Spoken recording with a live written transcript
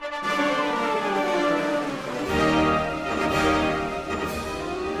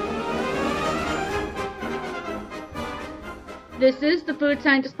This is the Food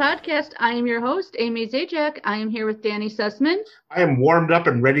Scientist Podcast. I am your host, Amy Zajac. I am here with Danny Sussman. I am warmed up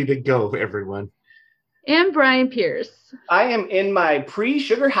and ready to go, everyone. And Brian Pierce. I am in my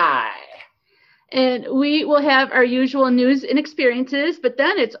pre-sugar high. And we will have our usual news and experiences, but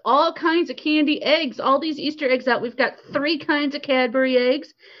then it's all kinds of candy eggs, all these Easter eggs out. We've got 3 kinds of Cadbury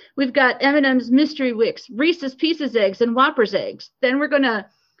eggs. We've got M&M's Mystery Wicks, Reese's Pieces eggs, and Whoppers eggs. Then we're going to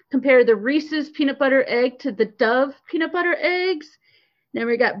compare the Reese's peanut butter egg to the Dove peanut butter eggs. Then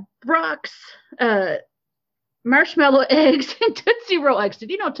we got Brock's marshmallow eggs and Tootsie Roll eggs.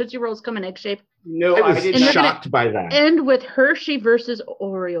 Did you know Tootsie Rolls come in egg shape? No, I was shocked by that. And with Hershey versus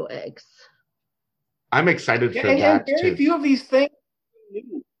Oreo eggs. I'm excited for that too. Very few of these things are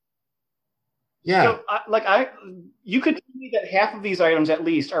new. Yeah. So, you could tell me that half of these items at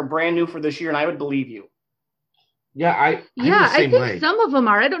least are brand new for this year, and I would believe you. Yeah, I think some of them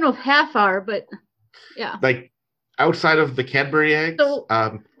are. I don't know if half are, but yeah. Like outside of the Cadbury eggs, so,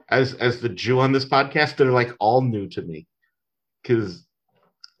 as the Jew on this podcast, they're like all new to me because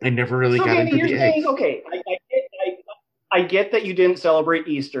I never really got into the eggs. Okay, I get that you didn't celebrate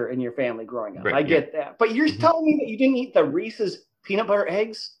Easter in your family growing up. Right, I get that. But you're telling me that you didn't eat the Reese's peanut butter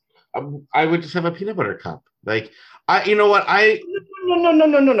eggs? I would just have a peanut butter cup. You know what?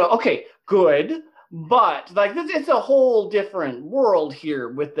 No. Okay, good. But it's a whole different world here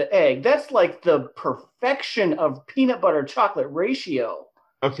with the egg. That's like the perfection of peanut butter chocolate ratio.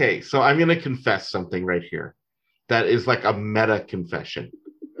 Okay, so I'm going to confess something right here. That is like a meta confession.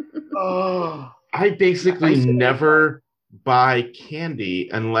 I basically never buy candy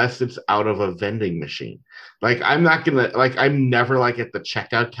unless it's out of a vending machine. I'm not gonna I'm never at the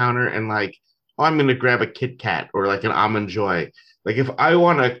checkout counter and I'm gonna grab a Kit Kat or an Almond Joy. If I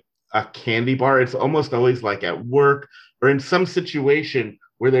want a candy bar, it's almost always at work or in some situation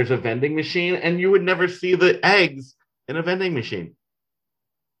where there's a vending machine and you would never see the eggs in a vending machine.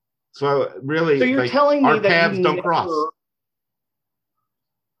 So really, you're telling me our that paths don't cross.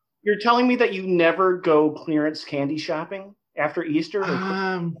 You're telling me that you never go clearance candy shopping after Easter?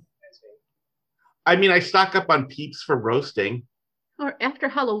 I stock up on Peeps for roasting. Or after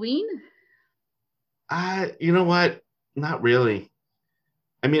Halloween? You know what? Not really.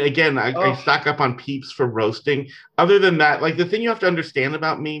 I stock up on Peeps for roasting. Other than that, the thing you have to understand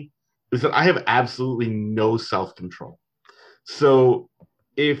about me is that I have absolutely no self-control. So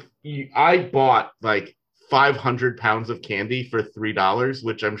if I bought 500 pounds of candy for $3,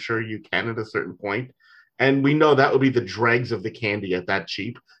 which I'm sure you can at a certain point, and we know that would be the dregs of the candy at that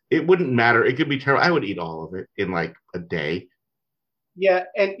cheap, it wouldn't matter. It could be terrible. I would eat all of it in a day. Yeah,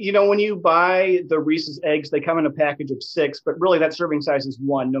 and when you buy the Reese's eggs, they come in a package of 6, but really that serving size is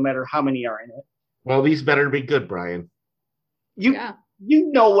 1, no matter how many are in it. Well, these better be good, Brian. You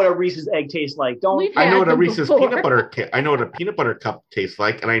know what a Reese's egg tastes like, don't you? I know what a Reese's peanut butter. I know what a peanut butter cup tastes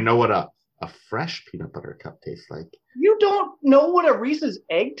like, and I know what a fresh peanut butter cup tastes like. You don't know what a Reese's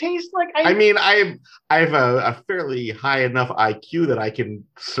egg tastes like? I have a fairly high enough IQ that I can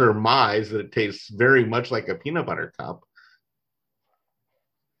surmise that it tastes very much like a peanut butter cup.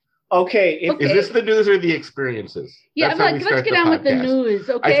 Okay. Is this the news or the experiences? Yeah, let's get on with the news,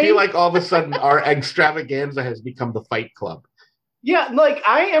 okay? I feel like all of a sudden our extravaganza has become the Fight Club. Yeah,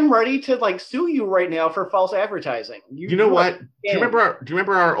 I am ready to sue you right now for false advertising. You know what? Do you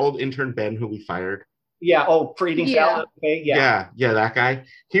remember our old intern Ben who we fired? Yeah. Oh, for eating salad. Okay. Yeah, that guy.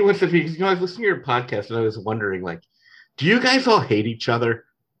 He once said to me, I was listening to your podcast and I was wondering, do you guys all hate each other?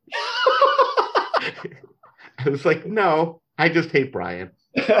 I was like, no, I just hate Brian.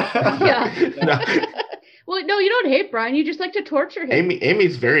 Yeah. No. Well, no, you don't hate Brian. You just like to torture him.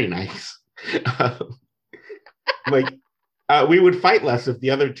 Amy's very nice. We would fight less if the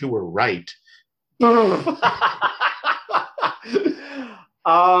other two were right. Okay,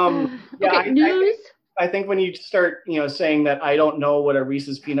 news. I think when you start, saying that I don't know what a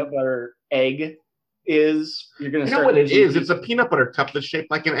Reese's peanut butter egg is, you're going to start. You know what it is? It's a peanut butter cup that's shaped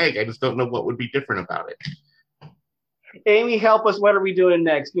like an egg. I just don't know what would be different about it. Amy, help us. What are we doing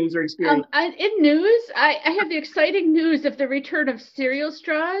next? News or experience? In news, I have the exciting news of the return of cereal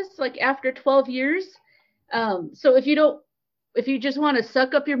straws, after 12 years. So if you just want to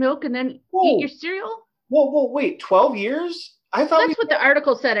suck up your milk and then eat your cereal. Whoa, wait, 12 years? I thought that's what the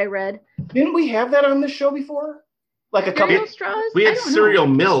article said I read. Didn't we have that on the show before? A couple straws? We had cereal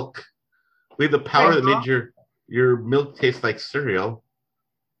milk. We had the powder that made your milk taste like cereal.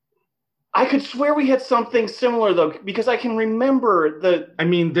 I could swear we had something similar though, because I can remember we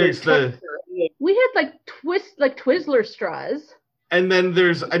had Twizzler straws. And then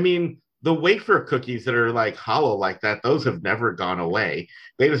there's the wafer cookies that are hollow like that, those have never gone away.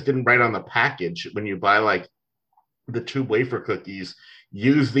 They just didn't write on the package when you buy the two wafer cookies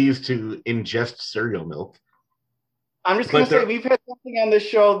use these to ingest cereal milk. I'm just going to say we've had something on this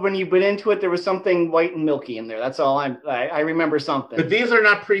show when you went into it, there was something white and milky in there. That's all I remember something. But these are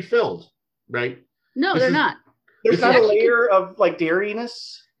not pre-filled, right? No, they're not. There's not a layer of like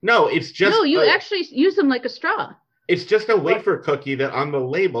dairiness. No, it's just no. You actually use them like a straw. It's just a wafer cookie that on the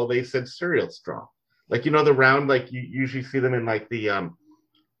label they said cereal straw. Like, you know, the round, like you usually see them in like the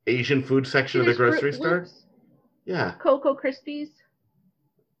Asian food section of the grocery store. Yeah. Cocoa Krispies.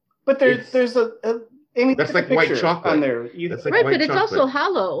 But there's a Amy, that's like white chocolate on there. That's like right, white but it's chocolate. also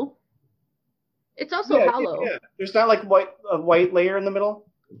hollow. It's also hollow. Yeah. There's not like a white layer in the middle.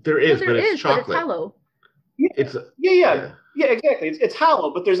 There is, but it's chocolate. But it's hollow. Yeah. It's yeah, exactly. It's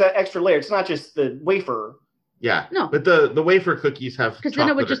hollow, but there's that extra layer. It's not just the wafer. Yeah. No. But the wafer cookies have chocolate then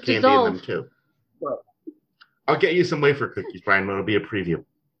it would just or candy dissolve. in them too. Right. I'll get you some wafer cookies, Brian. It'll be a preview.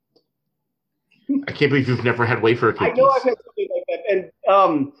 I can't believe you've never had wafer cookies. I know I've had something like that.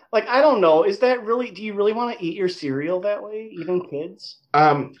 And like, I don't know, do you really want to eat your cereal that way, even kids?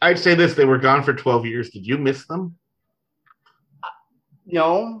 I'd say this, they were gone for 12 years. Did you miss them?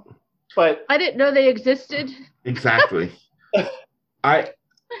 No, but I didn't know they existed. Exactly. I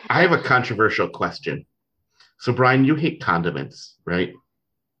have a controversial question. So, Brian, you hate condiments, right?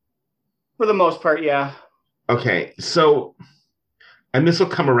 For the most part, yeah. Okay, so, and this will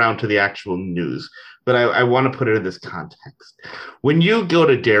come around to the actual news, but I want to put it in this context. When you go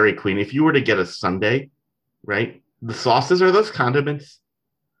to Dairy Queen, if you were to get a sundae, right, the sauces are those condiments?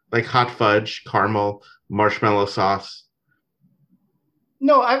 Like hot fudge, caramel, marshmallow sauce?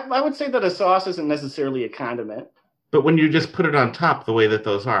 No, I would say that a sauce isn't necessarily a condiment. But when you just put it on top the way that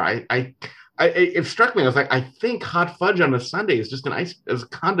those are, it struck me. I was like, I think hot fudge on a sundae is just as a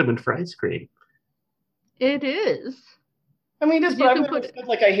condiment for ice cream. It is. I mean, but I've never said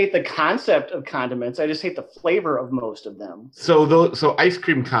like I hate the concept of condiments. I just hate the flavor of most of them. So ice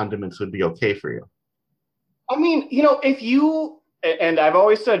cream condiments would be okay for you. I mean, you know, and I've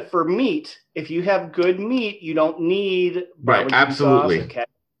always said for meat, if you have good meat, you don't need absolutely. Sauce or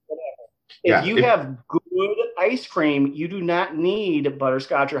If you have good ice cream, you do not need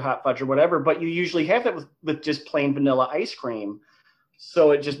butterscotch or hot fudge or whatever, but you usually have that with just plain vanilla ice cream. So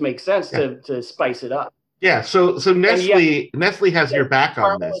it just makes sense to spice it up. Yeah, so Nestle has your back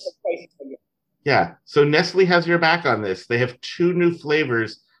on this. Yeah, so Nestle has your back on this. They have 2 new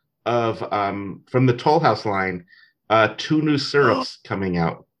flavors of from the Toll House line, 2 new syrups coming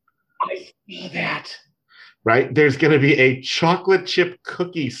out. I feel that. Right? There's going to be a chocolate chip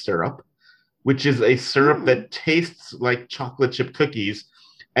cookie syrup, which is a syrup that tastes like chocolate chip cookies,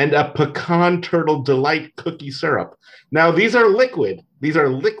 and a pecan turtle delight cookie syrup. Now, these are liquid. These are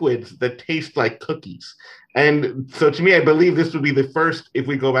liquids that taste like cookies. And so to me, I believe this would be the first, if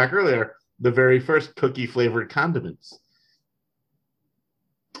we go back earlier, the very first cookie flavored condiments.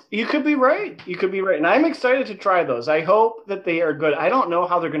 You could be right. And I'm excited to try those. I hope that they are good. I don't know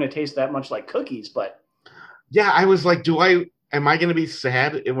how they're going to taste that much like cookies, but. Yeah, I was like, am I going to be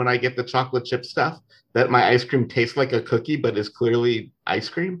sad when I get the chocolate chip stuff that my ice cream tastes like a cookie, but is clearly ice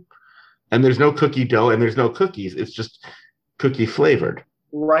cream? And there's no cookie dough and there's no cookies. It's just cookie flavored.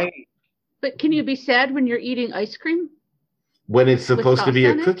 Right. But can you be sad when you're eating ice cream? When it's supposed to be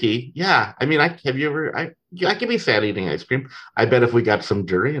a cookie? Yeah. I mean, I can be sad eating ice cream. I bet if we got some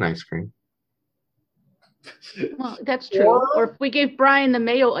durian ice cream. Well, that's true. Or if we gave Brian the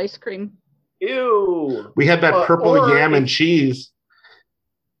mayo ice cream. Ew. We had that purple yam and cheese.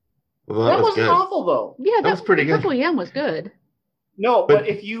 Well, that wasn't awful, though. Yeah, that was pretty good. Purple yam was good. No, but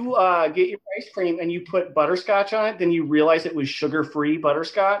if you get your ice cream and you put butterscotch on it, then you realize it was sugar-free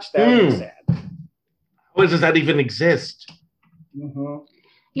butterscotch. That would be sad. Well, does that even exist? Mm-hmm.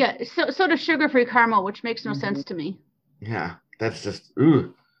 Yeah, so does sugar-free caramel, which makes no sense to me. Yeah, that's just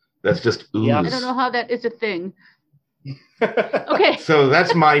ooh. That's just ooze. Yeah, I don't know how that is a thing. Okay. So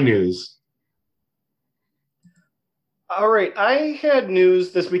that's my news. All right. I had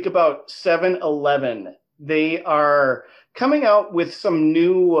news this week about 7-Eleven. They are coming out with some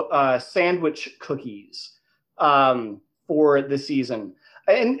new sandwich cookies for the season.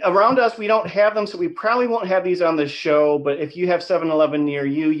 And around us, we don't have them, so we probably won't have these on the show. But if you have 7-Eleven near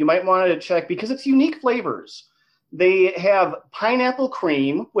you, you might want to check because it's unique flavors. They have pineapple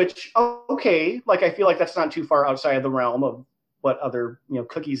cream, which, okay, like I feel like that's not too far outside of the realm of what other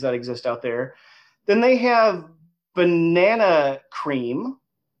cookies that exist out there. Then they have banana cream,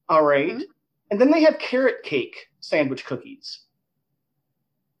 all right. Mm-hmm. And then they have carrot cake sandwich cookies.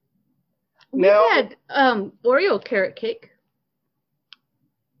 We had Oreo carrot cake.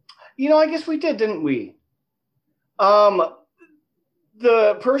 I guess we did, didn't we?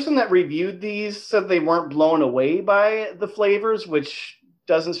 The person that reviewed these said they weren't blown away by the flavors, which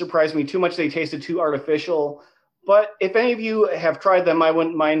doesn't surprise me too much. They tasted too artificial. But if any of you have tried them, I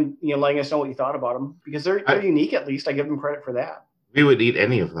wouldn't mind letting us know what you thought about them, because they're unique. At least I give them credit for that. We would eat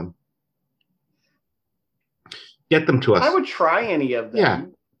any of them. Get them to us. I would try any of them. Yeah.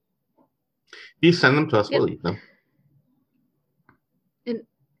 You send them to us, we'll eat them.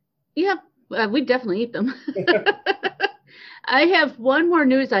 And we'd definitely eat them. I have one more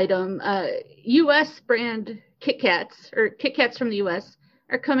news item. U.S. brand Kit Kats, or Kit Kats from the U.S.,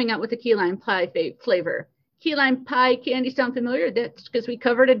 are coming out with a key lime pie flavor. Key lime pie candy sound familiar? That's because we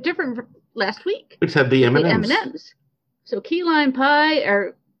covered a different last week. Which had the M&Ms. The M&Ms. So key lime pie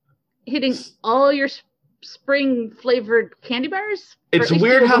are hitting all your spring flavored candy bars. It's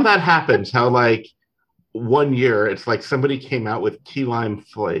weird how that happens. How like one year it's like somebody came out with key lime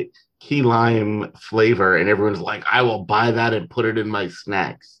flavor, and everyone's like, "I will buy that and put it in my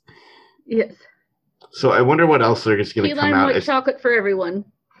snacks." Yes. So I wonder what else they're just going to come out. Key lime white chocolate for everyone.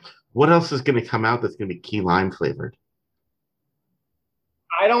 What else is going to come out that's going to be key lime flavored?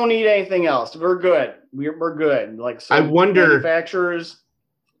 I don't need anything else. We're good. We're good. Like, so I wonder, manufacturers.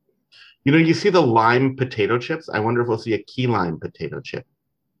 You see the lime potato chips? I wonder if we'll see a key lime potato chip.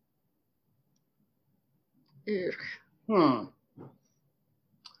 I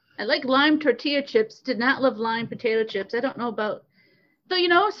like lime tortilla chips. Did not love lime potato chips. I don't know about,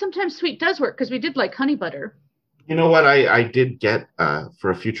 though. Sometimes sweet does work, because we did like honey butter. You know what I did get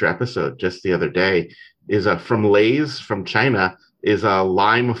for a future episode just the other day is from Lay's from China is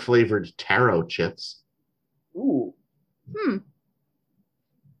lime flavored taro chips. Ooh.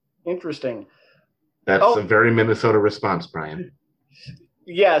 Interesting. That's a very Minnesota response, Brian.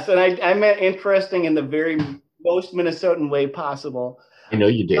 Yes, and I meant interesting in the very most Minnesotan way possible. I know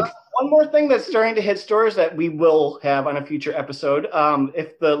you did. One more thing that's starting to hit stores that we will have on a future episode,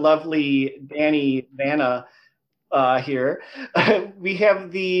 if the lovely Danny Vanna here, we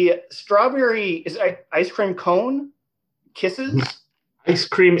have the strawberry ice cream cone kisses. Ice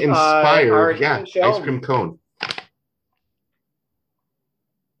cream inspired, ice cream cone.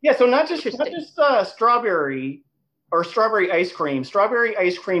 Yeah, so not just strawberry or strawberry ice cream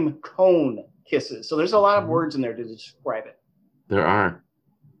cone kisses. So there's a lot of words in there to describe it. There are.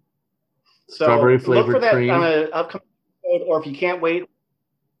 So strawberry flavored look for that cream on an upcoming episode, or if you can't wait,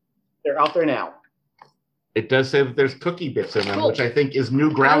 they're out there now. It does say that there's cookie bits in them, which I think is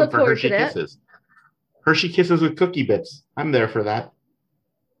new ground for Hershey Kisses. Hershey Kisses with cookie bits. I'm there for that.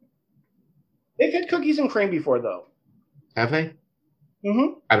 They've had cookies and cream before, though. Have they?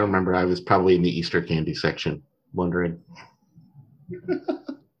 Mm-hmm. I don't remember. I was probably in the Easter candy section, wondering.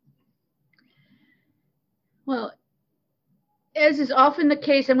 Well, as is often the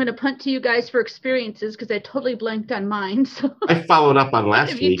case, I'm going to punt to you guys for experiences, because I totally blanked on mine. So I followed up on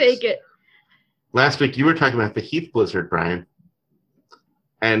last week. If you take it. Last week, you were talking about the Heath Blizzard, Brian.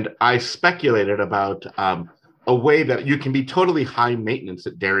 And I speculated about a way that you can be totally high maintenance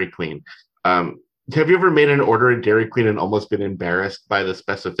at Dairy Queen. Have you ever made an order at Dairy Queen and almost been embarrassed by the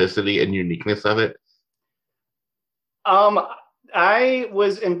specificity and uniqueness of it? I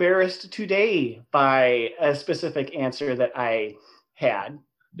was embarrassed today by a specific answer that I had.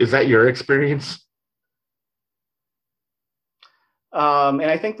 Is that your experience? And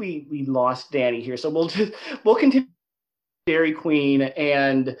I think we lost Danny here, so we'll continue. Dairy Queen,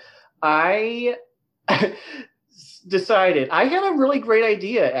 and I decided I had a really great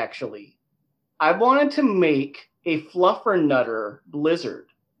idea. Actually, I wanted to make a Fluffernutter Blizzard,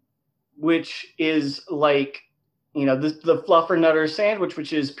 which is like the Fluffernutter sandwich,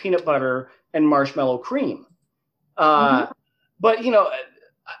 which is peanut butter and marshmallow cream. But I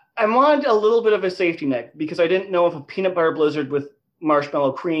wanted a little bit of a safety net, because I didn't know if a peanut butter Blizzard with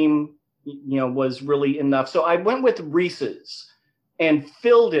marshmallow cream was really enough. So I went with Reese's and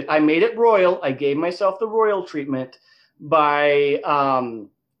filled it. I made it royal. I gave myself the royal treatment by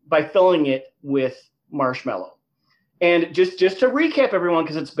filling it with marshmallow. And just to recap, everyone,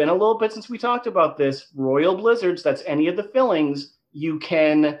 because it's been a little bit since we talked about this, Royal Blizzards, that's any of the fillings you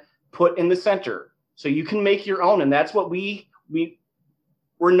can put in the center. So you can make your own, and that's what we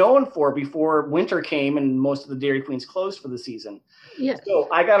were known for before winter came and most of the Dairy Queens closed for the season. Yeah. So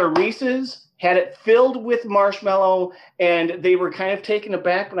I got a Reese's, had it filled with marshmallow, and they were kind of taken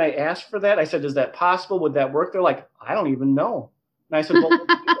aback when I asked for that. I said, "Is that possible? Would that work?" They're like, "I don't even know." And I said, "Well,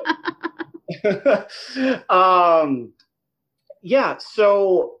 yeah."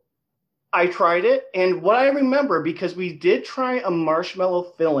 So I tried it, and what I remember, because we did try a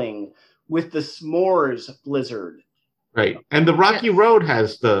marshmallow filling with the s'mores Blizzard. Right. And the Rocky Road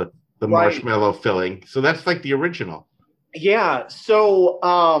has the Right. marshmallow filling. So that's like the original. Yeah. So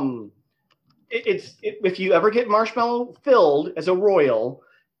if you ever get marshmallow filled as a royal,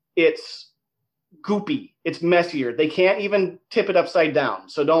 it's goopy. It's messier. They can't even tip it upside down.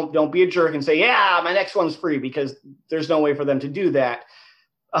 So don't be a jerk and say, "Yeah, my next one's free," because there's no way for them to do that.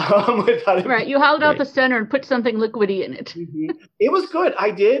 Without it. Right. You hollowed out the center and put something liquidy in it. Mm-hmm. It was good.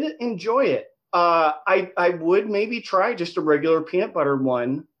 I did enjoy it. I would maybe try just a regular peanut butter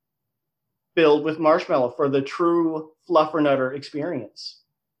one filled with marshmallow for the true fluffernutter experience.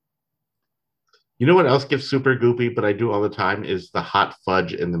 You know what else gets super goopy, but I do all the time, is the hot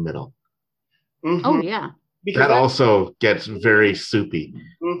fudge in the middle. Mm-hmm. Oh, yeah. Because that also gets very soupy.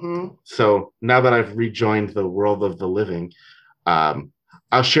 Mm-hmm. So now that I've rejoined the world of the living,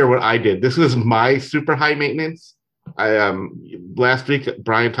 I'll share what I did. This was my super high maintenance. Last week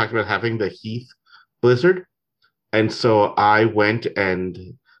Brian talked about having the Heath Blizzard, and so I went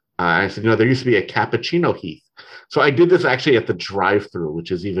and I said, there used to be a cappuccino Heath. So I did this actually at the drive-through,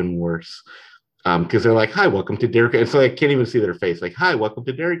 which is even worse, because they're like, "Hi, welcome to Dairy Queen." And so I can't even see their face. Like, "Hi, welcome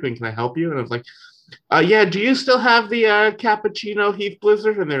to Dairy Queen. Can I help you?" And I was like, "Yeah, do you still have the cappuccino Heath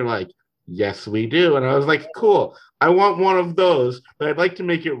Blizzard?" And they're like, "Yes, we do." And I was like, "Cool. I want one of those, but I'd like to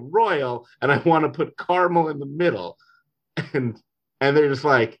make it royal, and I want to put caramel in the middle." And they're just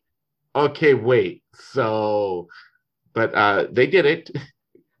like, "Okay, wait." So, but they did it.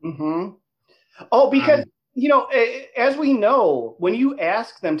 Mm-hmm. Oh, because as we know, when you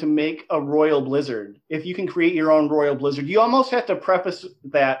ask them to make a royal blizzard, if you can create your own royal blizzard, you almost have to preface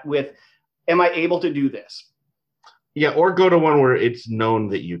that with, "Am I able to do this?" Yeah, or go to one where it's known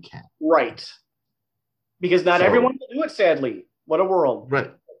that you can. Right. Because not everyone will do it, sadly. What a world.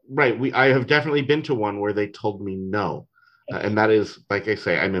 Right. I have definitely been to one where they told me no. And that is, like I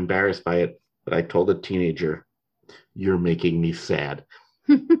say, I'm embarrassed by it, but I told a teenager, "You're making me sad."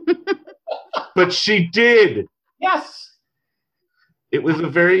 But she did. Yes. It was a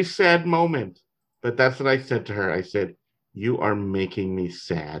very sad moment. But that's what I said to her. I said, "You are making me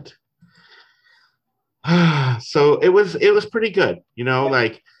sad." So it was pretty good.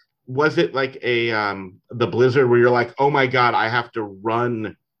 Like, was it like the Blizzard where you're like, "Oh my God, I have to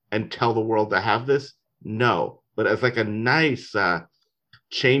run and tell the world to have this"? No. But as like a nice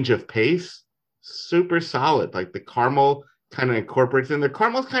change of pace, super solid. Like the caramel kind of incorporates in. The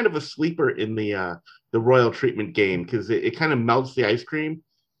caramel's kind of a sleeper in the royal treatment game because it kind of melts the ice cream.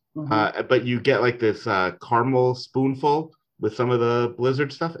 Mm-hmm. But you get like this caramel spoonful with some of the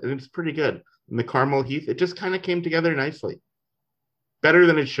Blizzard stuff, and it's pretty good. And the caramel Heath, it just kind of came together nicely. Better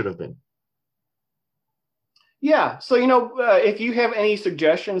than it should have been. Yeah. So, if you have any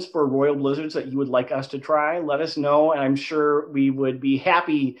suggestions for royal blizzards that you would like us to try, let us know. And I'm sure we would be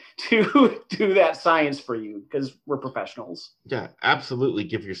happy to do that science for you because we're professionals. Yeah, absolutely.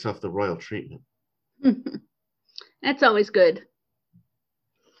 Give yourself the royal treatment. That's always good.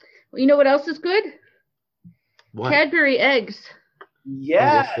 Well, you know what else is good? What? Cadbury eggs.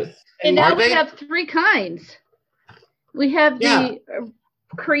 Yes. And now we have 3 kinds. We have the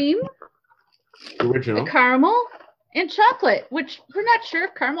cream, the original, the caramel, and chocolate, which we're not sure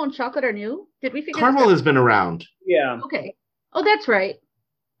if caramel and chocolate are new. Did we figure caramel has been around? Yeah. Okay. Oh, that's right.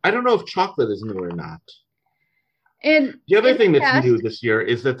 I don't know if chocolate is new or not. And the other thing that's new this year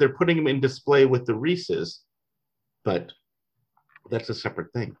is that they're putting them in display with the Reese's, but that's a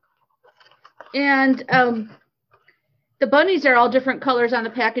separate thing. And the bunnies are all different colors on the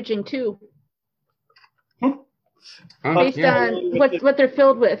packaging too, based on what they're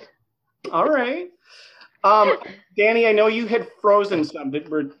filled with. All right. Danny, I know you had frozen some.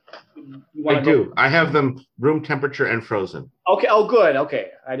 I do. I have them room temperature and frozen. Okay. Oh, good.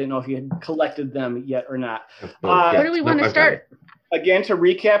 Okay. I didn't know if you had collected them yet or not. Where do we want to start? Again, to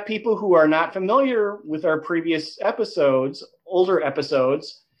recap, people who are not familiar with our previous episodes, older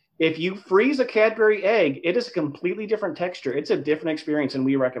episodes, if you freeze a Cadbury egg, it is a completely different texture. It's a different experience, and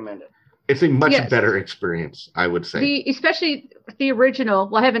we recommend it. It's a much better experience, I would say. Especially the original.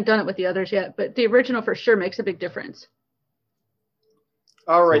 Well, I haven't done it with the others yet, but the original for sure makes a big difference.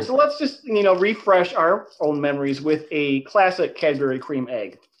 All right, so let's just refresh our own memories with a classic Cadbury cream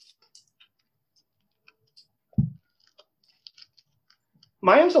egg.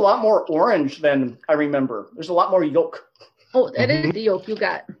 Mine's a lot more orange than I remember. There's a lot more yolk. Oh, that is the yolk you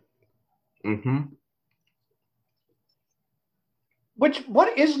got. Mm-hmm.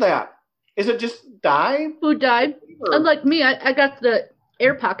 What is that? Is it just dye? Food dye. Unlike me, I got the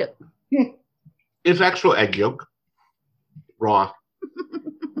air pocket. It's actual egg yolk. Raw.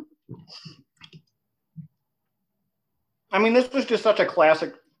 I mean, this was just such a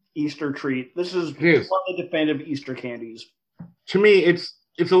classic Easter treat. This is one of the definitive Easter candies. To me, it's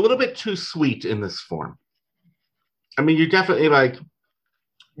a little bit too sweet in this form. I mean, you definitely like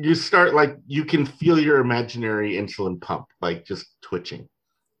you start like you can feel your imaginary insulin pump like just twitching.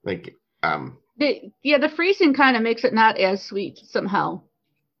 Like The freezing kind of makes it not as sweet somehow,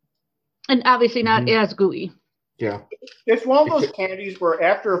 and obviously not Mhm. as gooey. Yeah. It's one of those candies where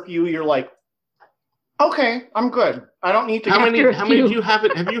after a few, you're like, okay, I'm good. I don't need to. How After a many do few. you have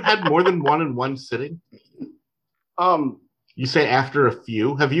it? Have you had more than one in one sitting? Um, You say after a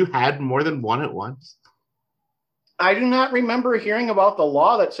few. Have you had more than one at once? I do not remember hearing about the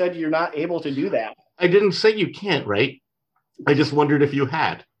law that said you're not able to do that. I didn't say you can't, right? I just wondered if you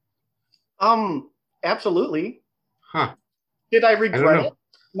had. Absolutely. Huh. Did I I don't regret know. it?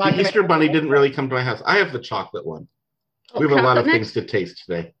 Not The gonna Easter Bunny answer didn't really come to my house. I have the chocolate one. Oh, We have a lot chocolate of things next? to taste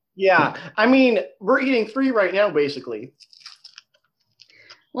today. Yeah, I mean, we're eating 3 right now, basically.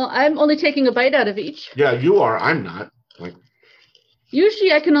 Well, I'm only taking a bite out of each. Yeah, you are. I'm not. Like,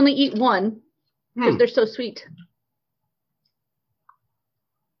 Usually I can only eat one because hmm. they're so sweet.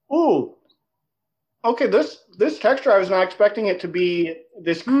 Ooh. Okay, this texture, I was not expecting it to be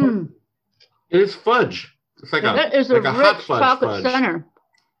this. Mm. It is fudge. It's like That is a like a hot rich fudge chocolate fudge. center.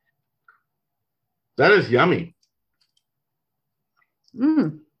 That is yummy.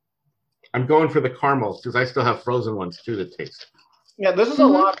 Mm. I'm going for the caramels because I still have frozen ones too to taste. Yeah, this is a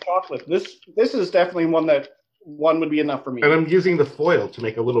lot of chocolate. This is definitely one would be enough for me. And I'm using the foil to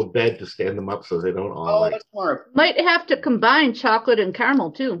make a little bed to stand them up so they don't all That's smart. Might have to combine chocolate and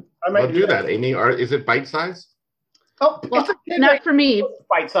caramel too. I might I'll do that, Amy. Is it bite size? Oh, Well, it's a not for me.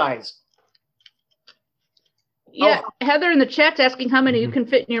 bite size. Yeah, Heather in the chat's asking how many you can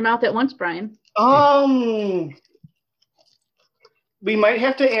fit in your mouth at once, Brian. We might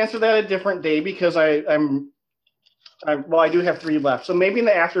have to answer that a different day because I do have 3 left. So maybe in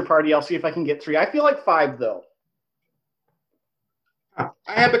the after party, I'll see if I can get 3. I feel like 5 though. I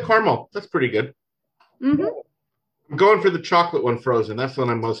had the caramel. That's pretty good. Mm-hmm. I'm going for the chocolate one frozen. That's the one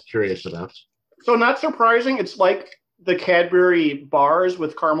I'm most curious about. So not surprising, it's like the Cadbury bars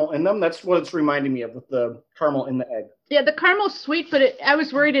with caramel in them. That's what it's reminding me of with the caramel in the egg. Yeah, the caramel's sweet, but I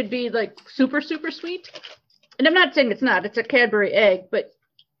was worried it'd be like super, super sweet. And I'm not saying it's not. It's a Cadbury egg, but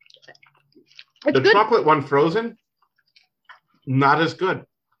it's The good. chocolate one frozen, not as good.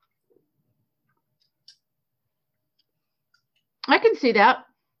 I can see that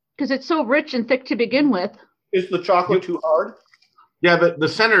because it's so rich and thick to begin with. Is the chocolate too hard? Yeah, the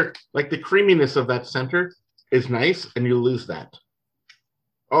center, like the creaminess of that center is nice, and you lose that.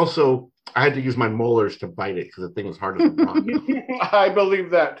 Also, I had to use my molars to bite it because the thing was hard as a rock. I believe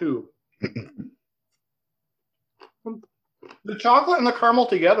that too. The chocolate and the caramel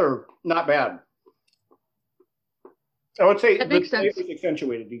together, not bad. I would say That the makes sense. flavors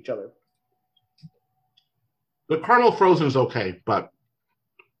accentuated each other. The caramel frozen is okay, but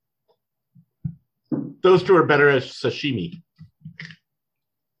those two are better as sashimi.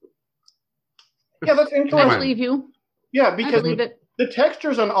 Yeah, that's I interesting. believe you. Yeah, I because believe it. the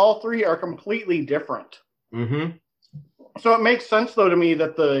textures on all 3 are completely different. Mm-hmm. So it makes sense, though, to me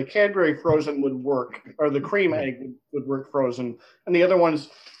that the Cadbury frozen would work, or the cream egg would work frozen, and the other ones,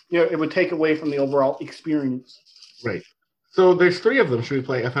 it would take away from the overall experience. Right. So there's 3 of them. Should we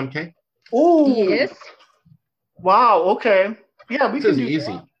play FMK? Oh, Yes. Wow. Okay. Yeah, we This can is do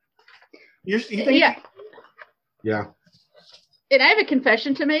easy. that. You think? Yeah. Yeah. And I have a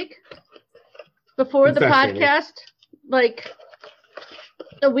confession to make. Before the Confess, Amy. podcast, like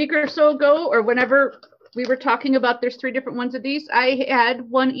a week or so ago, or whenever we were talking about there's 3 different ones of these, I had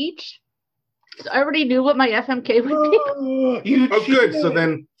one each. So I already knew what my FMK would be. You Oh, good. cheated. So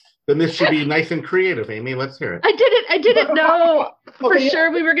then this should be nice and creative, Amy. Let's hear it. I didn't know for Okay,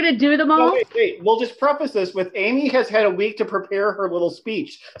 sure we were going to do them all. Wait. We'll just preface this with Amy has had a week to prepare her little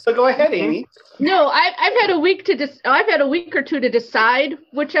speech. So go ahead, Amy. No, I've had a week I've had a week or 2 to decide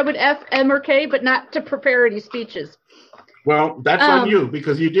which I would F, M, or K, but not to prepare any speeches. Well, that's on you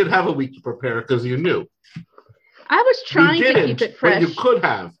because you did have a week to prepare because you knew. I was trying to keep it fresh. But you could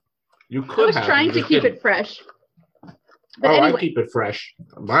have. You could have. I was trying to keep it fresh. But anyway. anyway, I keep it fresh.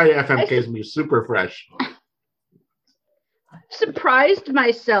 My FMK's be super fresh. Surprised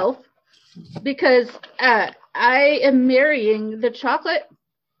myself because I am marrying the chocolate.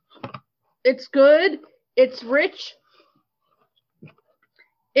 It's good. It's rich.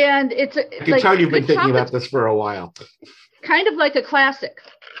 And it's I can tell you've been thinking about this for a while. Kind of like a classic.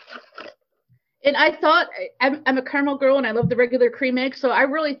 And I thought I'm a caramel girl and I love the regular cream egg, so I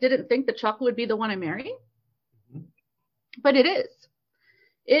really didn't think the chocolate would be the one I'm marrying. But it is.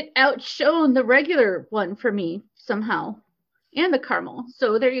 It outshone the regular one for me somehow, and the caramel.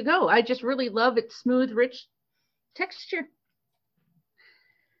 So there you go. I just really love its smooth, rich texture.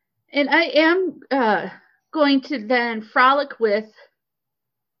 And I am going to then frolic with.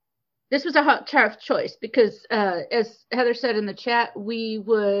 This was a tough choice because, as Heather said in the chat, we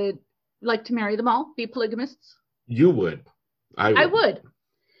would like to marry them all, be polygamists. You would. I would.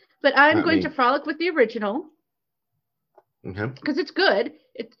 But I'm Not going me. to frolic with the original Okay. because it's good.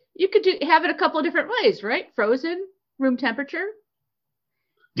 You could have it a couple of different ways, right? Frozen, room temperature.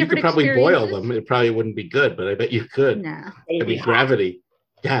 You could probably boil them. It probably wouldn't be good, but I bet you could. Nah. It'd be gravity.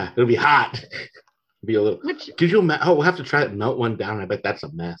 Yeah, it'll be hot. It'd be a little. Could you? Oh, we'll have to try it. Melt one down. I bet that's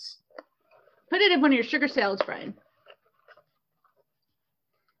a mess. Put it in one of your sugar salads, Brian.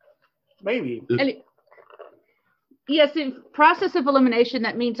 Maybe. Yes, in process of elimination,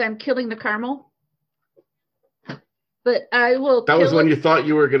 that means I'm killing the caramel. But I will. That was one you thought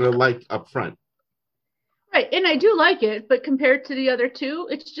you were gonna like up front. Right, and I do like it, but compared to the other two,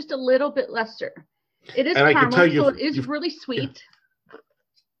 it's just a little bit lesser. It is and caramel, I can tell so it is really sweet. Yeah.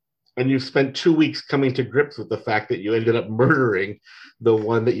 And you spent 2 weeks coming to grips with the fact that you ended up murdering the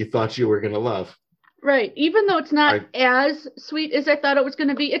one that you thought you were going to love. Right. Even though it's not as sweet as I thought it was going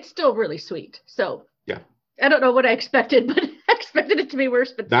to be, it's still really sweet. So yeah, I don't know what I expected, but I expected it to be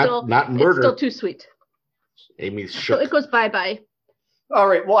worse, but not murder. It's still too sweet. Amy's shook. So it goes bye-bye. All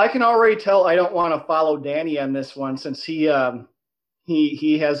right. Well, I can already tell I don't want to follow Danny on this one since he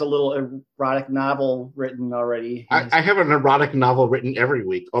has a little erotic novel written already. I have an erotic novel written every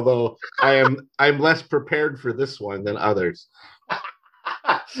week, although I'm less prepared for this one than others.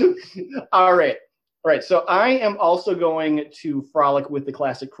 All right. So I am also going to frolic with the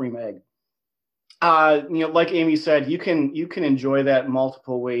classic cream egg. Like Amy said, you can enjoy that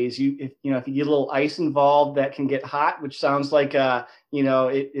multiple ways. If you get a little ice involved, that can get hot, which sounds like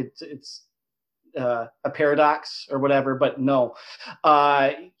it's a paradox or whatever, but no.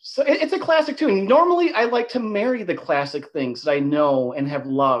 So it's a classic too. And normally I like to marry the classic things that I know and have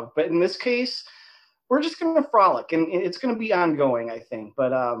loved, but in this case, we're just going to frolic, and it's going to be ongoing, I think.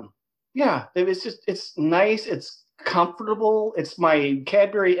 But yeah, it's nice, it's comfortable. It's my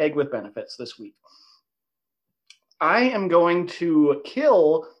Cadbury egg with benefits this week. I am going to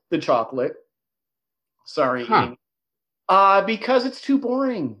kill the chocolate. Sorry, Amy. Because it's too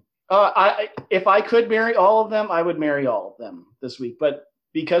boring. If I could marry all of them, I would marry all of them this week. But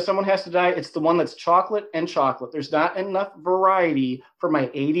because someone has to die, it's the one that's chocolate and chocolate. There's not enough variety for my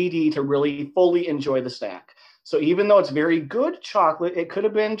ADD to really fully enjoy the snack. So even though it's very good chocolate, it could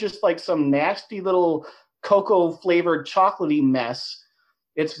have been just like some nasty little cocoa flavored chocolatey mess.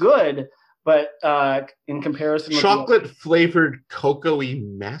 It's good, but in comparison, chocolate flavored cocoa-y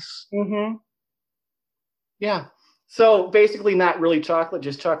mess. Mm-hmm. Yeah. So basically, not really chocolate,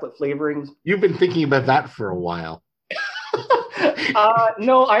 just chocolate flavorings. You've been thinking about that for a while.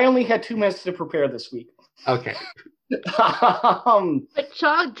 No, I only had 2 minutes to prepare this week. Okay. But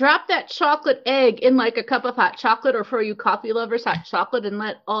drop that chocolate egg in like a cup of hot chocolate, or for you coffee lovers, hot chocolate, and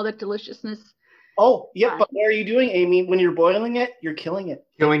let all that deliciousness. Oh, yeah, but what are you doing, Amy? When you're boiling it, you're killing it.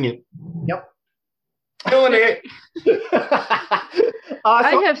 Killing it. Yep. Killing it.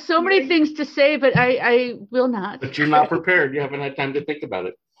 I have so many things to say, but I will not. But you're not prepared. You haven't had time to think about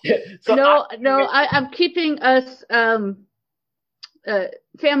it. So I'm keeping us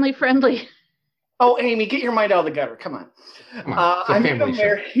family friendly. Oh, Amy, get your mind out of the gutter. Come on. I'm going to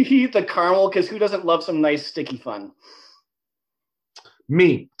marry the caramel because who doesn't love some nice sticky fun?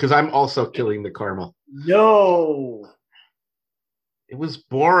 Me, because I'm also killing the caramel. No. It was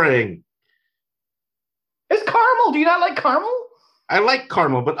boring. It's caramel. Do you not like caramel? I like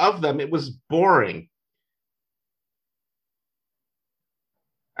caramel, but of them, it was boring.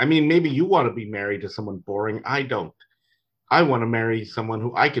 I mean, maybe you want to be married to someone boring. I don't. I want to marry someone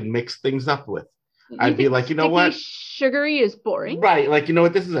who I can mix things up with. I'd be like, you know what? Sugary is boring. Right. Like, you know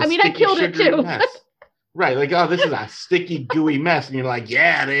what? This is a sticky, I killed it too. Mess. Right. Like, oh, this is a sticky, gooey mess. And you're like,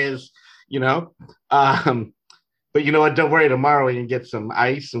 yeah, it is. You know? But you know what? Don't worry. Tomorrow we can get some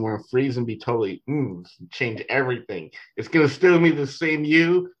ice and we're going to freeze and be totally, change everything. It's going to still be the same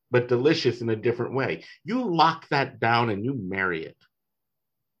you, but delicious in a different way. You lock that down and you marry it,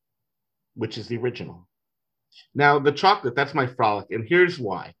 which is the original. Now, the chocolate, that's my frolic. And here's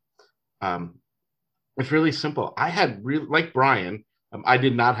why. It's really simple. I had like Brian, I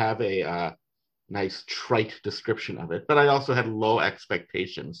did not have a nice trite description of it, but I also had low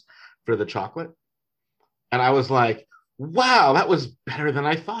expectations for the chocolate. And I was like, wow, that was better than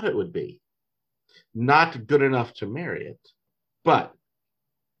I thought it would be. Not good enough to marry it, but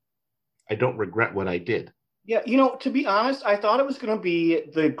I don't regret what I did. Yeah, to be honest, I thought it was going to be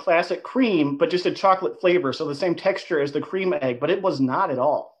the classic cream, but just a chocolate flavor, so the same texture as the cream egg, but it was not at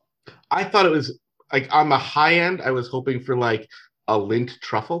all. I thought it was, like, on the high end, I was hoping for, like, a Lindt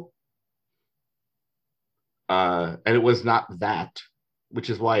truffle. and it was not that, which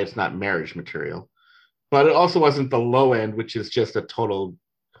is why it's not marriage material. But it also wasn't the low end, which is just a total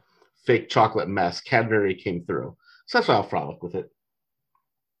fake chocolate mess. Cadbury came through. So that's why I'll frolic with it.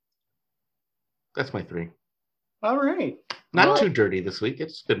 That's my 3. All right. Not too dirty this week.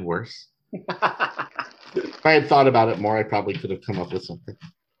 It's been worse. If I had thought about it more, I probably could have come up with something.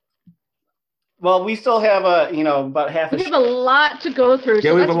 Well, we still have about half. We have a lot to go through.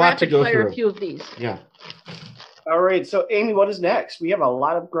 Yeah, so we have a let's lot to go rapid fire through. a few of these. Yeah. All right. So, Amy, what is next? We have a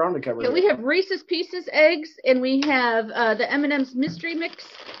lot of ground to cover. Yeah, we have Reese's Pieces eggs, and we have the M&M's mystery mix.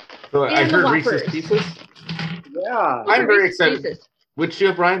 So I And the heard Reese's Whoppers. Pieces. Yeah. I'm very Reese's excited. Pieces. Which do you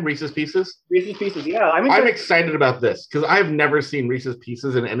have, Brian? Reese's Pieces? Reese's Pieces. Yeah. I'm excited about this because I've never seen Reese's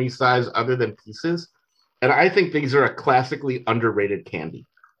Pieces in any size other than Pieces. And I think these are a classically underrated candy.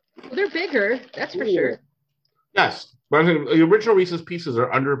 Well, they're bigger, that's for sure. Yes. But I think the original Reese's Pieces are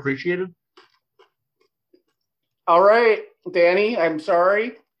underappreciated. All right, Danny, I'm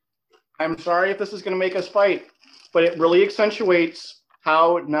sorry. I'm sorry if this is going to make us fight, but it really accentuates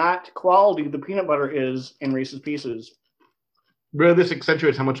how not quality the peanut butter is in Reese's Pieces. Really, this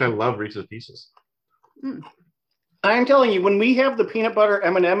accentuates how much I love Reese's Pieces. I'm telling you, when we have the peanut butter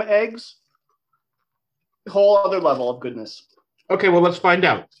M&M eggs, whole other level of goodness. Okay, well, let's find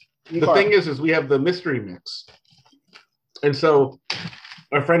out. You The are. thing is we have the mystery mix. And so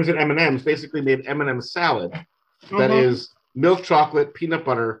our friends at M&M's basically made M&M salad that is milk chocolate, peanut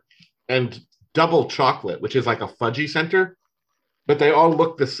butter, and double chocolate, which is like a fudgy center. But they all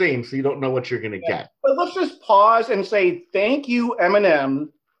look the same, so you don't know what you're going to get. But let's just pause and say thank you,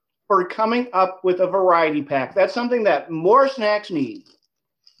 M&M, for coming up with a variety pack. That's something that more snacks need.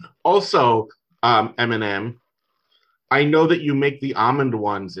 Also, M&M, I know that you make the almond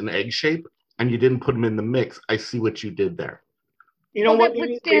ones in egg shape, and you didn't put them in the mix. I see what you did there. You know what? That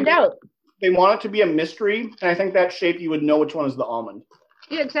would stand out. They want it to be a mystery, and I think that shape you would know which one is the almond.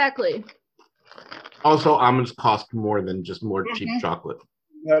 Yeah, exactly. Also, almonds cost more than just more cheap chocolate.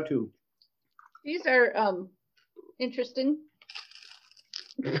 That too. These are interesting.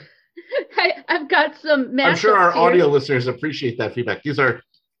 I've got some mashups I'm sure our here. audio listeners appreciate that feedback.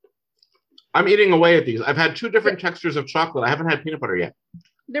 I'm eating away at these. I've had 2 different textures of chocolate. I haven't had peanut butter yet.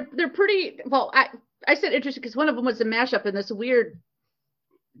 They're pretty well. I said interesting because one of them was a mashup in this weird.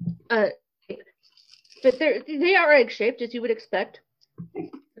 But they are egg shaped as you would expect.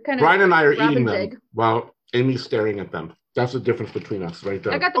 Kind of Brian and I are eating robin's them egg. while Amy's staring at them. That's the difference between us, right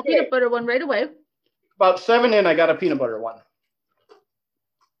there. I got the peanut butter one right away. About 7 in, I got a peanut butter one.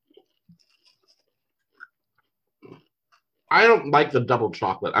 I don't like the double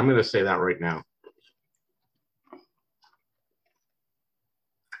chocolate. I'm going to say that right now.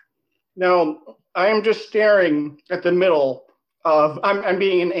 Now, I am just staring at the middle of, I'm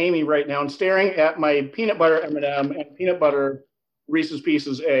being an Amy right now and staring at my peanut butter M&M and peanut butter Reese's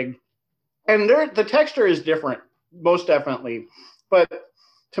Pieces egg. And the texture is different, most definitely. But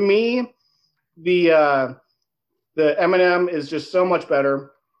to me, the M&M is just so much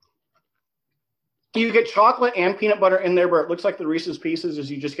better. You get chocolate and peanut butter in there, but it looks like the Reese's Pieces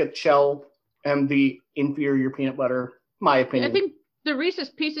is you just get shell and the inferior peanut butter, my opinion. I think the Reese's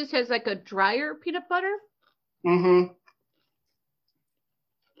Pieces has like a drier peanut butter. Mm-hmm.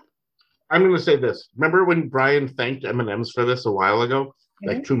 I'm going to say this. Remember when Brian thanked M&M's for this a while ago,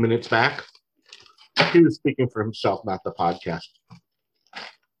 like 2 minutes back? He was speaking for himself, not the podcast.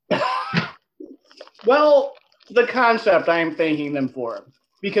 Well, the concept I am thanking them for,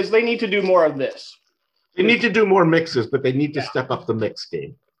 because they need to do more of this. They need to do more mixes, but they need to step up the mix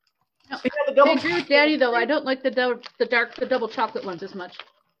game. No, Yeah, the I double agree with Daddy though. I don't like the double chocolate ones as much.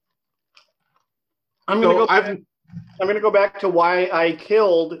 I'm gonna go back to why I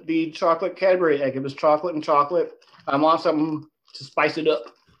killed the chocolate Cadbury egg. It was chocolate and chocolate. I want something to spice it up.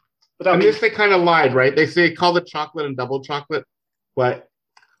 I guess they kind of lied, right? They say call it chocolate and double chocolate, but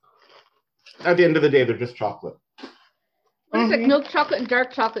at the end of the day, they're just chocolate. Well, it's like milk chocolate and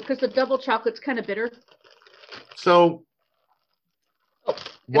dark chocolate because the double chocolate's kind of bitter. So,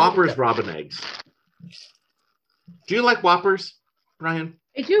 Whoppers Robin eggs. Do you like Whoppers, Brian?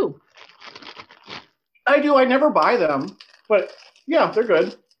 I do. I do. I never buy them, but yeah, they're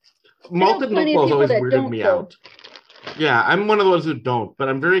good. Malted milk plenty of balls people always that weirded don't, me though. out. Yeah, I'm one of those who don't, but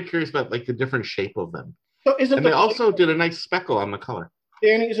I'm very curious about like the different shape of them. So is it And they also did a nice speckle on the color.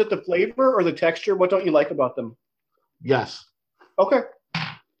 Danny, is it the flavor or the texture? What don't you like about them? Yes. Okay.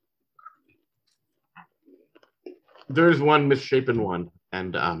 There's one misshapen one,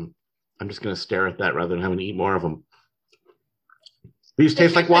 and I'm just going to stare at that rather than having to eat more of them. These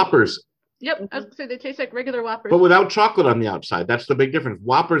taste like Whoppers, Yep, I was gonna say they taste like regular Whoppers. but without chocolate on the outside. That's the big difference.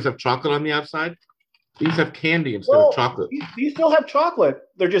 Whoppers have chocolate on the outside. These have candy instead of chocolate. These still have chocolate.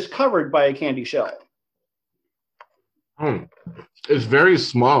 They're just covered by a candy shell. It's very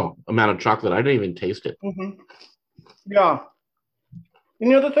small amount of chocolate. I didn't even taste it. Mm-hmm. Yeah. You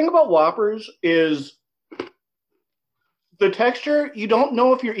know, the thing about Whoppers is the texture, you don't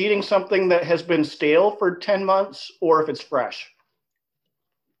know if you're eating something that has been stale for 10 months or if it's fresh.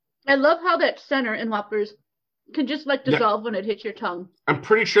 I love how that center in Whoppers can just like dissolve when it hits your tongue. I'm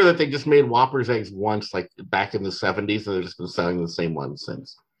pretty sure that they just made Whoppers eggs once, like back in the 70s, and they've just been selling the same ones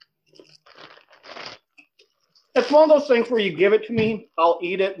since. It's one of those things where you give it to me, I'll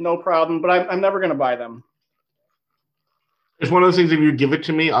eat it, no problem, but I'm never going to buy them. It's one of those things, if you give it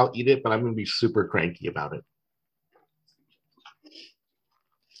to me, I'll eat it, but I'm going to be super cranky about it.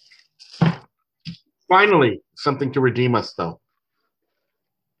 Finally, something to redeem us, though.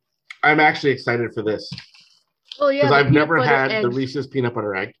 I'm actually excited for this. Oh, yeah. Because I've never had eggs. the Reese's peanut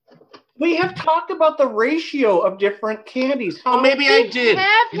butter egg. We have talked about the ratio of different candies. Maybe I did.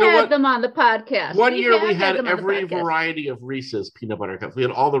 We have had them on the podcast. One year we had every variety of Reese's peanut butter cups. We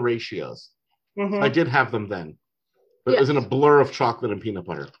had all the ratios. Mm-hmm. I did have them then. But it was in a blur of chocolate and peanut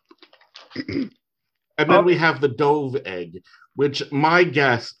butter. And then we have the Dove egg, which my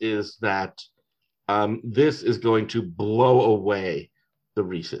guess is that this is going to blow away the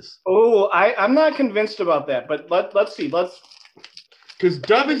Reese's. Oh, I'm not convinced about that, but let's see. Because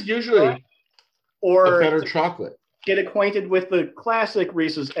Dove is usually a better chocolate. Get acquainted with the classic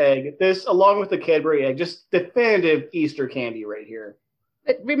Reese's egg. This, along with the Cadbury egg, just definitive Easter candy right here.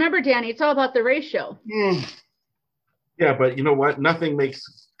 But remember, Danny, it's all about the ratio. Yeah, but you know what? Nothing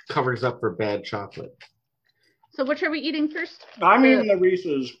covers up for bad chocolate. So which are we eating first? I'm eating the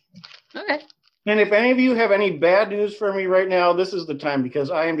Reese's. Okay. And if any of you have any bad news for me right now, this is the time,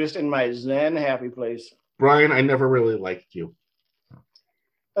 because I am just in my zen happy place. Brian, I never really liked you.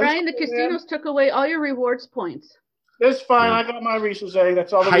 Brian, the casinos took away all your rewards points. It's fine. I got my Reese's egg.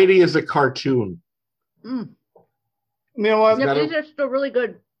 That's all. Heidi is a cartoon. You know what? Yeah, these are still really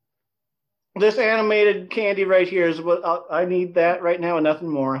good. This animated candy right here is what I need. That right now and nothing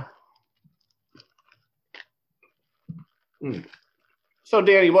more. So,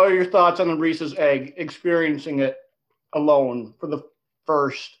 Danny, what are your thoughts on the Reese's egg? Experiencing it alone for the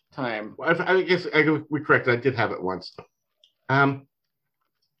first time. I guess we correct. I did have it once. It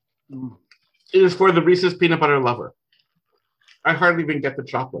is for the Reese's peanut butter lover. I hardly even get the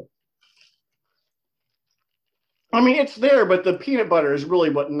chocolate. I mean, it's there, but the peanut butter is really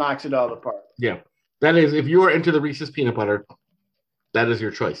what knocks it out of the park. Yeah. That is, if you are into the Reese's peanut butter, that is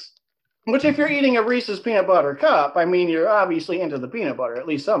your choice. Which, if you're eating a Reese's peanut butter cup, I mean, you're obviously into the peanut butter, at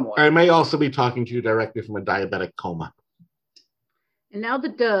least somewhat. I may also be talking to you directly from a diabetic coma. And now the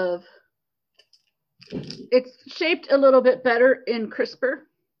Dove. It's shaped a little bit better and crisper.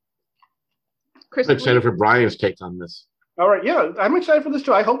 I'm excited for Brian's take on this. All right, yeah, I'm excited for this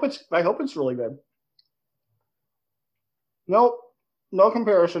too. I hope it's really good. Nope, no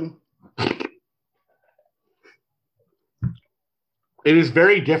comparison. It is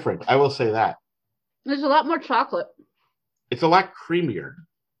very different. I will say that. There's a lot more chocolate. It's a lot creamier.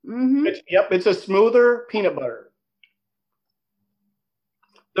 Mm-hmm. It's a smoother peanut butter.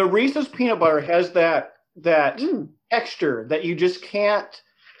 The Reese's peanut butter has that texture that you just can't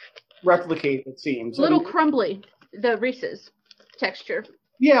replicate, it seems. A little crumbly, the Reese's texture.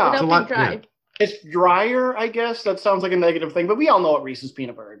 Yeah. Without being dry. Yeah. It's drier, I guess. That sounds like a negative thing, but we all know what Reese's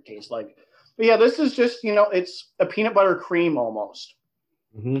peanut butter tastes like. But yeah, this is just, it's a peanut butter cream almost.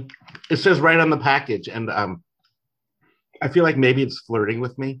 Mm-hmm. It says right on the package, and I feel like maybe it's flirting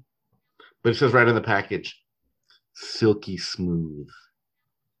with me, but it says right on the package, silky smooth.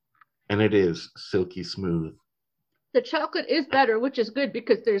 And it is silky smooth. The chocolate is better, which is good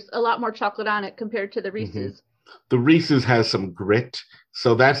because there's a lot more chocolate on it compared to the Reese's. Mm-hmm. The Reese's has some grit.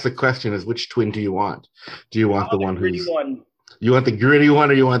 So that's the question, is which twin do you want? Do you want the one who's... One. You want the gritty one,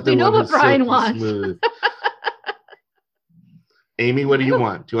 or you want the one who's Brian wants. Smooth? Amy, what do you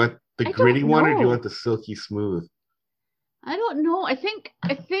want? Do you want the gritty one, or do you want the silky smooth? I don't know. I think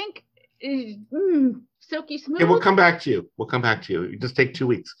silky smooth. Okay, we'll come back to you. You just take 2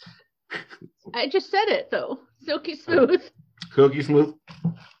 weeks. I just said it though. Silky smooth. Silky smooth.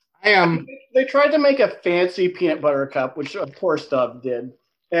 They tried to make a fancy peanut butter cup, which of course Dove did,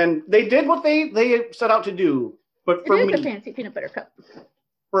 and they did what they set out to do. But for me, a fancy peanut butter cup.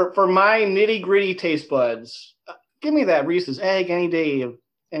 For my nitty gritty taste buds, give me that Reese's egg any day of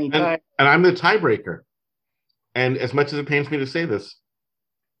any time. And I'm the tiebreaker. And as much as it pains me to say this,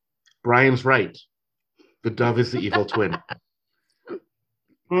 Brian's right. The Dove is the evil twin.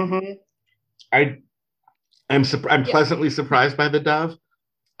 Mm-hmm. I'm pleasantly surprised by the Dove.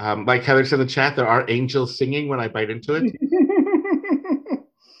 Like Heather said in the chat, there are angels singing when I bite into it.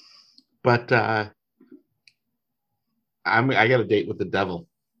 But I got a date with the devil.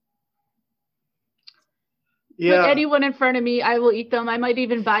 Yeah. Put anyone in front of me, I will eat them. I might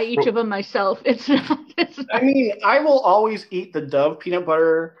even buy each of them myself. It's not. I mean, I will always eat the Dove peanut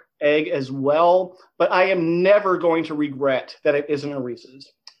butter egg as well, but I am never going to regret that it isn't a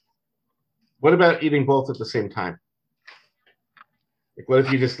Reese's. What about eating both at the same time? Like, what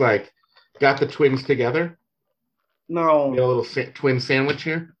if you just like got the twins together? No. You get a little twin sandwich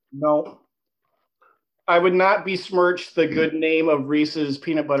here? No. I would not besmirch the good name of Reese's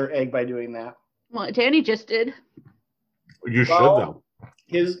peanut butter egg by doing that. Well, Danny just did. You should, though.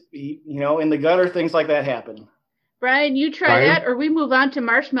 In the gutter, things like that happen. Brian, you try that, or we move on to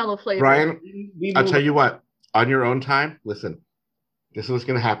marshmallow flavor. Brian, I'll tell you what. On your own time, listen. This is what's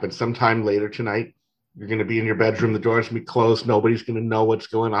going to happen. Sometime later tonight, you're going to be in your bedroom. The door's going to be closed. Nobody's going to know what's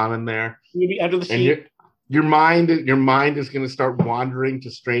going on in there. You'll be under the sheet. Your mind is going to start wandering to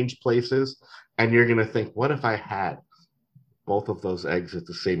strange places, and you're going to think, what if I had both of those eggs at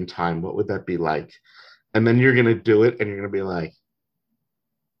the same time? What would that be like? And then you're going to do it, and you're going to be like,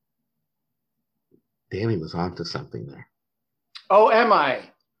 Danny was onto something there. Oh, am I?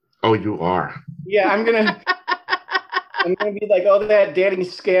 Oh, you are. Yeah, I'm going to be like, oh, that Danny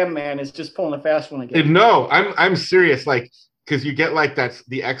scam man is just pulling a fast one again. No, I'm serious. Like, because you get like that's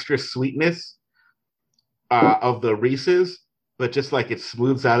the extra sweetness of the Reese's, but just like it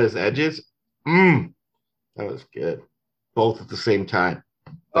smooths out his edges. That was good. Both at the same time.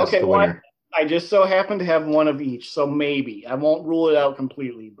 That's okay, the winner. I just so happen to have one of each, so maybe. I won't rule it out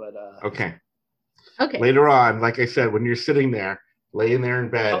completely, but... Okay. Okay. Later on, like I said, when you're sitting there, laying there in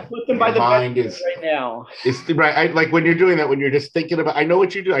bed, I'll put them by the bed right now. It's right. Like when you're doing that, when you're just thinking about... I know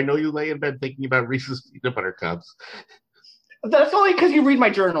what you do. I know you lay in bed thinking about Reese's peanut butter cups. That's only because you read my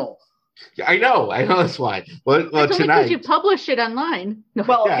journal. Yeah, I know that's why. Well, that's tonight... only because you publish it online.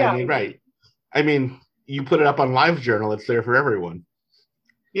 Well, yeah, I mean, right. I mean... You put it up on LiveJournal, it's there for everyone.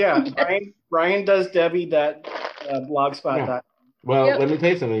 Yeah, Brian does Debbie.blogspot. Yeah. Well, Let me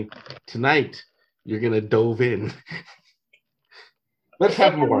tell you something. Tonight, you're going to dove in. Let's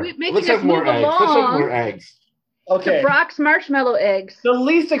have more. Let's have more eggs. Let's have more eggs. Okay. The Brock's marshmallow eggs. The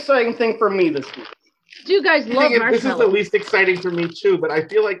least exciting thing for me this week. Do you guys love marshmallows? This is the least exciting for me too, but I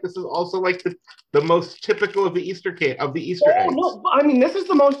feel like this is also like the most typical of the Easter eggs. No, I mean this is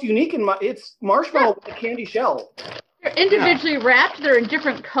the most unique it's marshmallow with a candy shell. They're individually wrapped. They're in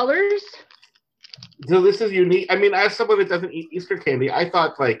different colors. So this is unique. I mean, as someone that doesn't eat Easter candy, I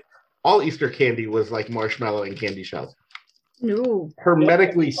thought like all Easter candy was like marshmallow and candy shells. No.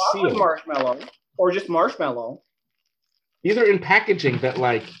 Hermetically sealed. Marshmallow or just marshmallow. These are in packaging that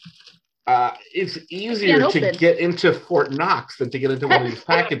like. It's easier to get into Fort Knox than to get into one of these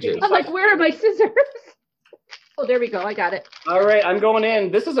packages. I'm like, where are my scissors? Oh, there we go. I got it. All right, I'm going in.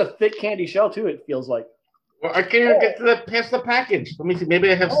 This is a thick candy shell, too, it feels like. Well, I can't even get to past the package. Let me see.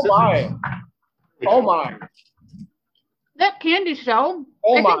 Maybe I have scissors. Oh, my. That candy shell,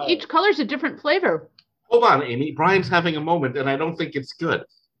 I think each color's a different flavor. Hold on, Amy. Brian's having a moment, and I don't think it's good.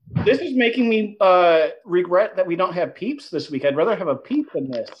 This is making me regret that we don't have Peeps this week. I'd rather have a Peep than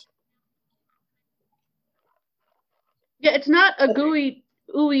this. Yeah, it's not a gooey,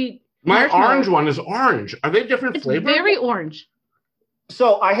 ooey. My orange one is orange. Are they different flavors? It's very orange.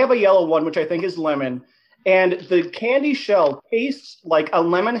 So I have a yellow one, which I think is lemon, and the candy shell tastes like a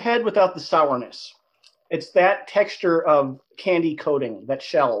lemon head without the sourness. It's that texture of candy coating, that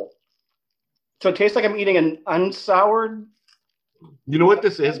shell. So it tastes like I'm eating an unsoured. You know what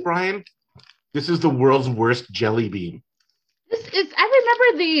this is, Brian? This is the world's worst jelly bean. I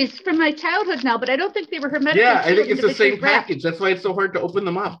remember these from my childhood now, but I don't think they were hermetically sealed. Yeah, I think it's the same package. That's why it's so hard to open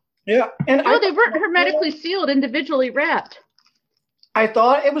them up. Yeah. And they weren't hermetically sealed, individually wrapped. I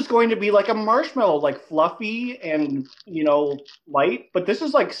thought it was going to be like a marshmallow, like fluffy and, light, but this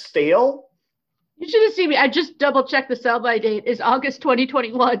is like stale. You should have seen me. I just double-checked the sell-by date is August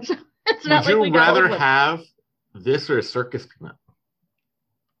 2021. So it's not Would like you rather have this or a circus peanut?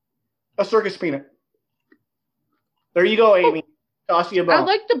 A circus peanut. There you go, Amy. Toss you a bone. I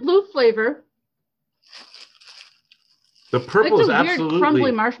like the blue flavor. The purple is weird, absolutely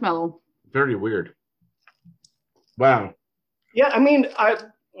crumbly marshmallow. Very weird. Wow. Yeah, I mean, I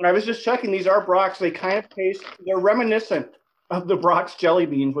was just checking. These are Brock's. They kind of taste. They're reminiscent of the Brock's jelly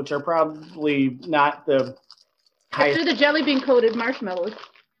beans, which are probably not the highest. They're the jelly bean coated marshmallows.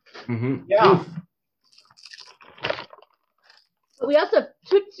 Mm-hmm. Yeah. Oof. But we also have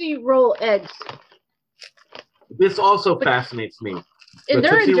Tootsie Roll eggs. This also fascinates me. And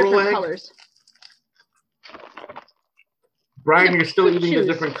they're in different colors. Brian, you're still Fruit eating the chews.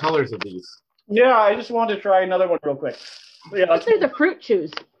 different colors of these. Yeah, I just wanted to try another one real quick. Yeah, Let's say the fruit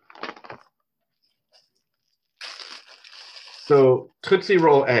chews. So Tootsie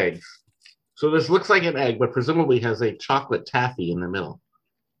Roll eggs. So this looks like an egg, but presumably has a chocolate taffy in the middle.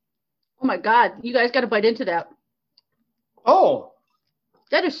 Oh my God, you guys got to bite into that. oh,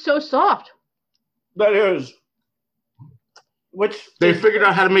 That is so soft. that is. Which They figured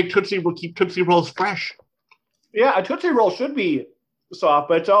out how to make keep Tootsie Rolls fresh. Yeah, a Tootsie Roll should be soft,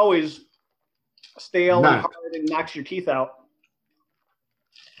 but it's always stale and hard and knocks your teeth out.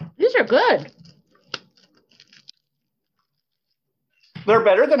 These are good. They're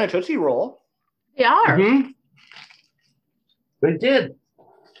better than a Tootsie Roll. They are. Mm-hmm. They did.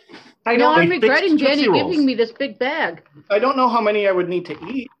 I Now know. I'm They regretting fixed Tootsie Danny Rolls. giving me this big bag. I don't know how many I would need to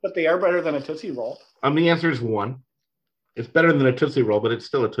eat, but they are better than a Tootsie Roll. The answer is 1. It's better than a Tootsie Roll, but it's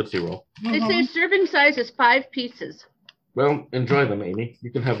still a Tootsie Roll. They say serving size is 5 pieces. Well, enjoy them, Amy.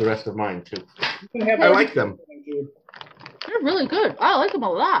 You can have the rest of mine, too. You can have I like them. They're really good. I like them a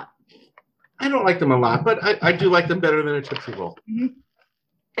lot. I don't like them a lot, but I do like them better than a Tootsie Roll.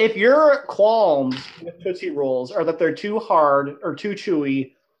 If your qualms with Tootsie Rolls are that they're too hard or too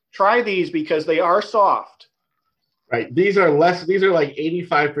chewy, try these because they are soft. Right. These are like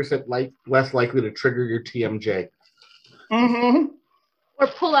 85% less likely to trigger your TMJ. Mm-hmm. Or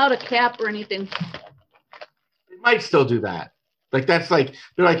pull out a cap or anything. They might still do that. They're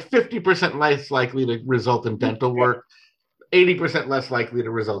like 50% less likely to result in dental work, 80% less likely to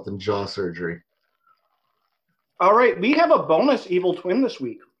result in jaw surgery. All right, we have a bonus Evil Twin this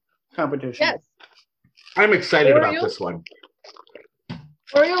week competition. Yes. I'm excited about Oreo? this one.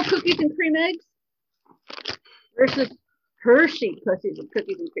 Oreo cookies and cream eggs versus Hershey cookies and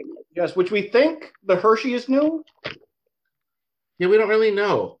cream eggs. Yes, which we think the Hershey is new. Yeah, we don't really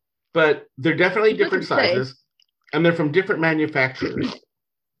know, but they're definitely It different doesn't say. sizes, and they're from different manufacturers.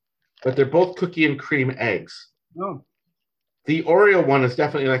 But they're both cookie and cream eggs. Oh. The Oreo one is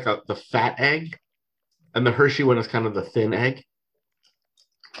definitely like the fat egg, and the Hershey one is kind of the thin egg.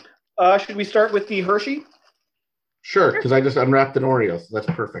 Should we start with the Hershey? Sure, because I just unwrapped an Oreo, so that's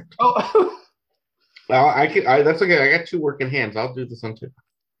perfect. Oh, Well, that's okay. I got 2 working hands. I'll do this one too.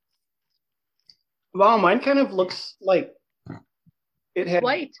 wow, mine kind of looks like it had.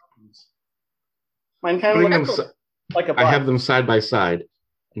 White. Mine kind of Putting them, looks si- like a I box. have them side by side,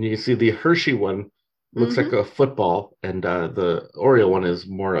 and you can see the Hershey one looks like a football, and the Oreo one is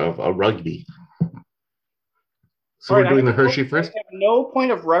more of a rugby. So All we're right, doing the I have Hershey first. I have no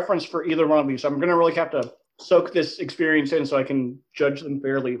point of reference for either one of these, so I'm going to really have to soak this experience in so I can judge them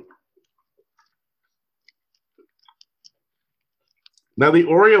fairly. Now the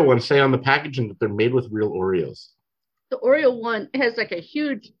Oreo ones say on the packaging that they're made with real Oreos. The Oreo one has like a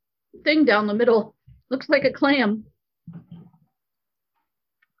huge thing down the middle. Looks like a clam.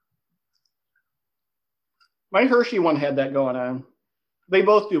 My Hershey one had that going on. They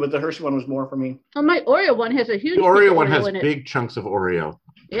both do, but the Hershey one was more for me. Oh, my Oreo one has a huge The piece Oreo of one has in it. big chunks of Oreo,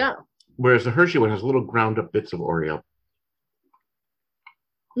 Yeah. whereas the Hershey one has little ground up bits of Oreo.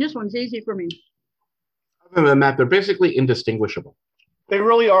 This one's easy for me. Other than that, they're basically indistinguishable. They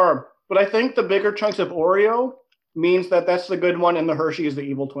really are. But I think the bigger chunks of Oreo means that that's the good one, and the Hershey is the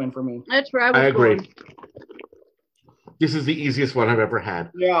evil twin for me. That's where I was I agree. going. This is the easiest one I've ever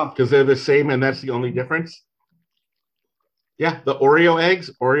had Yeah. because they're the same, and that's the only difference. Yeah, the Oreo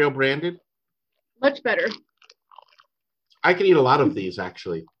eggs, Oreo branded. Much better. I can eat a lot of these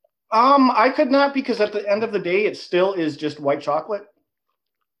actually. I could not because at the end of the day, it still is just white chocolate.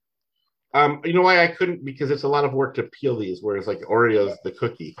 You know why I couldn't? Because it's a lot of work to peel these, whereas like Oreos, the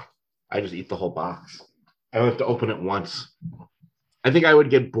cookie, I just eat the whole box. I don't have to open it once. I think I would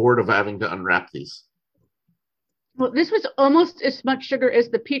get bored of having to unwrap these. Well, this was almost as much sugar as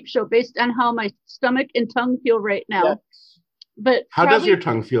the Peep Show based on how my stomach and tongue feel right now. Yeah. But How does probably your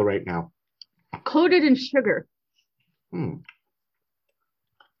tongue feel right now? coated in sugar. Hmm.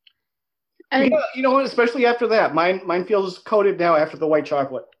 And Yeah, you know what? Especially after that, mine feels coated now after the white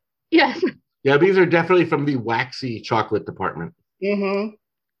chocolate. yes, Yeah, these are definitely from the waxy chocolate department. Mm-hmm.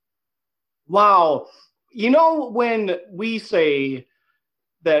 Wow. You know when we say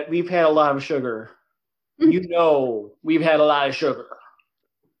that we've had a lot of sugar, you know we've had a lot of sugar.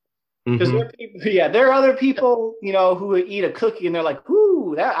 Because Mhm. there are other people, who eat a cookie and they're like,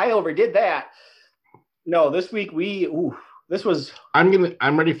 "Ooh, that I overdid that." No, this week this was.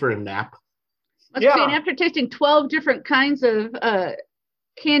 I'm ready for a nap. let's Yeah. see. And after tasting 12 different kinds of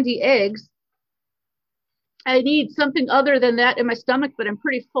candy eggs, I need something other than that in my stomach, but I'm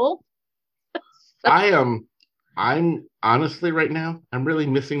pretty full. I'm honestly right now, I'm really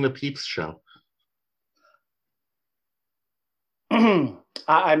missing the Peeps show.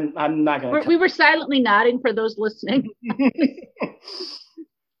 I'm not going to. We were silently nodding for those listening.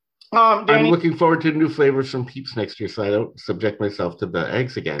 Danny, I'm looking forward to new flavors from Peeps next year, so I don't subject myself to the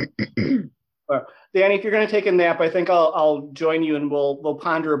eggs again. Danny, if you're going to take a nap, I think I'll join you and we'll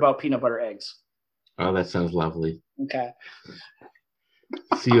ponder about peanut butter eggs. Oh, that sounds lovely. Okay.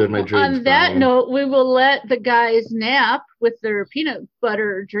 See you in my dreams. On that Brian. note, we will let the guys nap with their peanut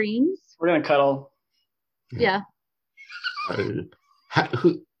butter dreams. We're going to cuddle. Yeah.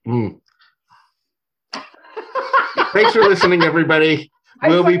 Thanks for listening, everybody.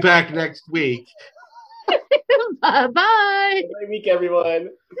 We'll be back next week. Bye-bye. Bye week, everyone.